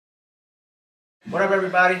What up,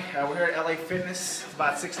 everybody? We're here at LA Fitness. It's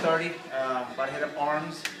about 6:30. About to hit up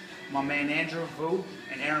arms. My man Andrew Vu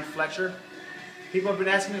and Aaron Fletcher. People have been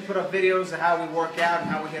asking me to put up videos of how we work out and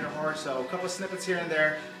how we hit it hard. So a couple of snippets here and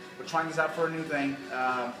there. We're trying this out for a new thing.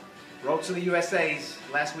 Road to the USA's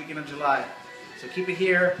last weekend of July. So keep it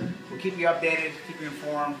here. We'll keep you updated, keep you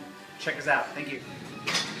informed. Check us out. Thank you.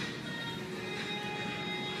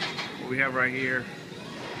 What we have right here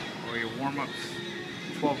are your warm-ups.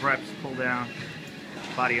 12 reps, pull down,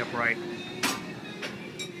 body upright.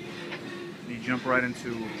 You jump right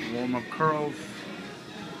into warm-up curls,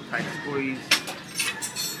 tight squeeze,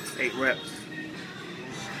 8 reps.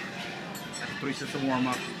 That's 3 sets of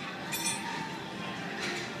warm-up.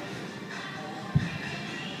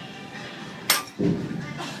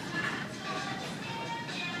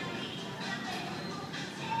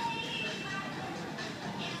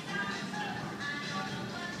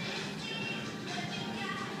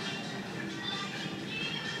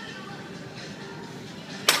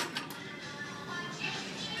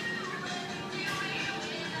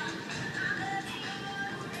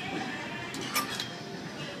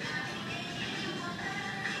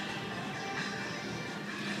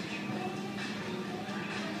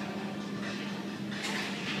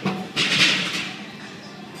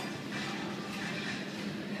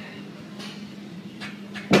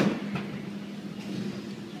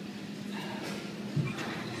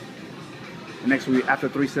 Next, after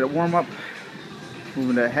 3 set of warm up,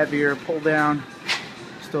 moving to heavier pull down,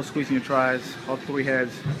 still squeezing your tries, all 3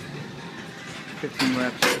 heads, 15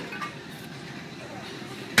 reps.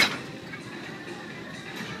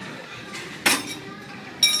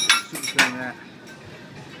 Supersetting that.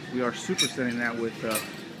 We are supersetting that with the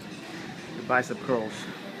bicep curls.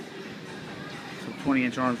 So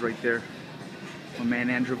 20-inch arms right there. My man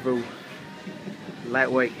Andrew Vu,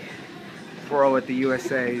 lightweight pro at the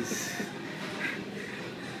USA's.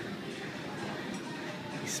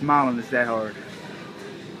 Smiling, it's that hard.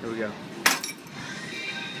 There we go.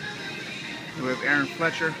 We have Aaron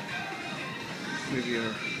Fletcher. We have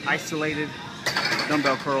your isolated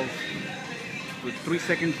dumbbell curls with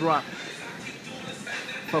 3-second drop.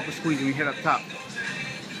 Focus squeeze when you hit up top.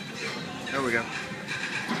 There we go.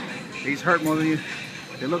 These hurt more than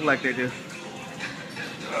they look like they do.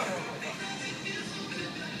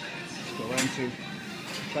 Let's go right into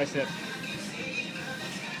tricep.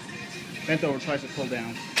 Bent over tricep pull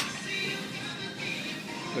down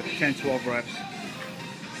with 10-12 reps.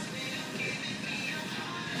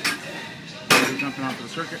 We're jumping onto the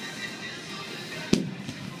circuit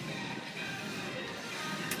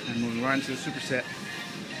and moving right into the superset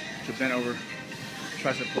to bent over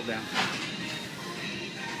tricep pull down.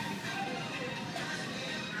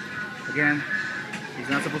 Again, he's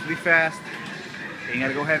not supposed to be fast. You ain't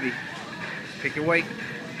gotta go heavy. Pick your weight.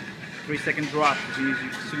 3-second drop as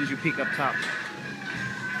soon as you peak up top.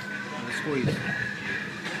 And the squeeze.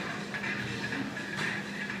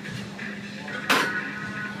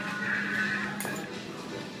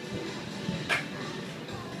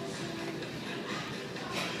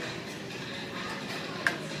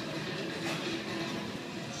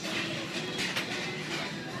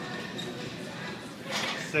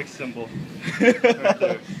 Sex symbol. Right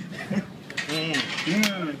there.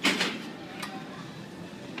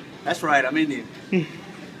 That's right, I'm Indian.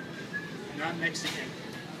 Not Mexican.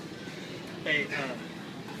 Hey,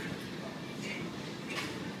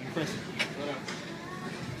 impressive. What else?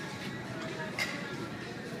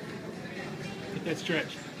 Get that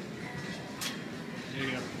stretch. There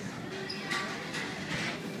you go.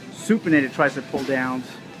 Supinated tricep pull downs.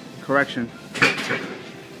 Correction.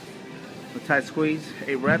 With tight squeeze,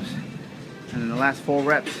 8 reps. And then the last 4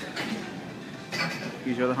 reps,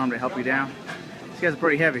 use your other arm to help you down. These guys are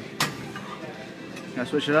pretty heavy. Gotta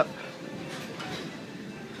switch it up.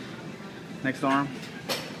 Next arm.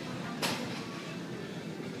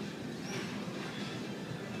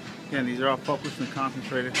 Again, these are all focused and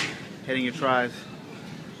concentrated, hitting your tries.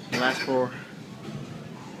 The last 4,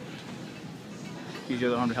 use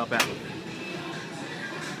your other arm to help out.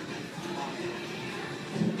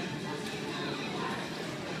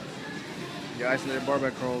 Your isolated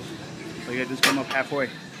barbell curls. So you gotta just come up halfway.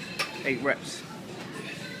 8 reps.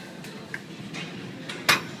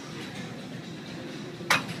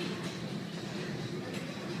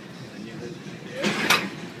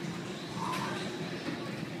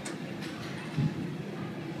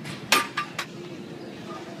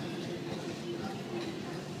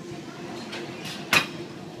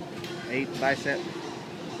 Eight bicep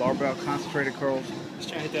barbell concentrated curls. Let's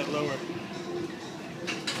try to hit that lower.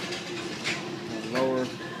 Lower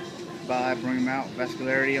by, bring them out.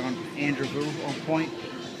 Vascularity on Andrew Vu on point.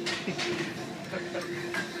 Halfway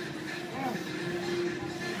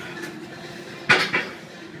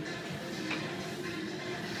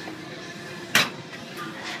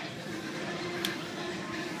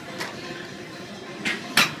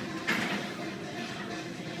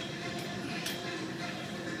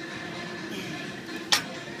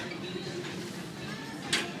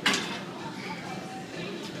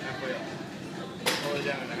up. Hold it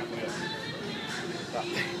down and halfway up. Stop.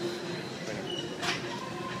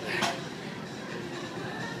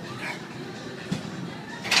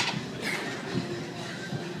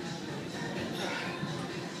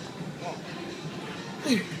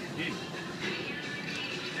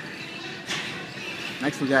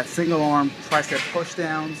 Next we got single arm tricep push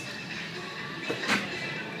downs.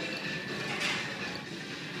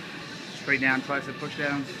 Straight down tricep push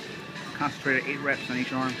downs. Concentrated 8 reps on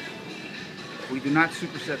each arm. We do not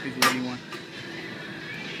superset these with anyone.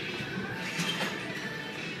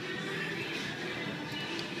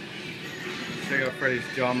 Check out Freddy's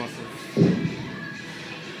jaw muscles.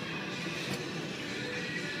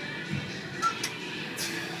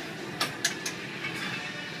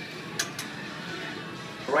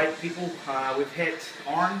 Alright people, we've hit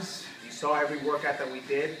arms. You saw every workout that we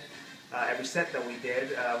did, every set that we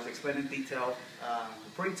did. I was explaining in detail.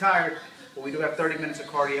 We're pretty tired, but we do have 30 minutes of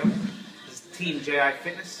cardio. This is Team JI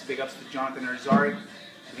Fitness. Big ups to Jonathan Erzari.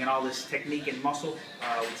 Again, all this technique and muscle.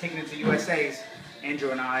 We're taking it to USA's.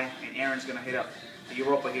 Andrew and I, and Aaron's going to hit up the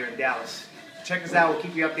Europa here in Dallas. Check us out. We'll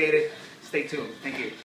keep you updated. Stay tuned. Thank you.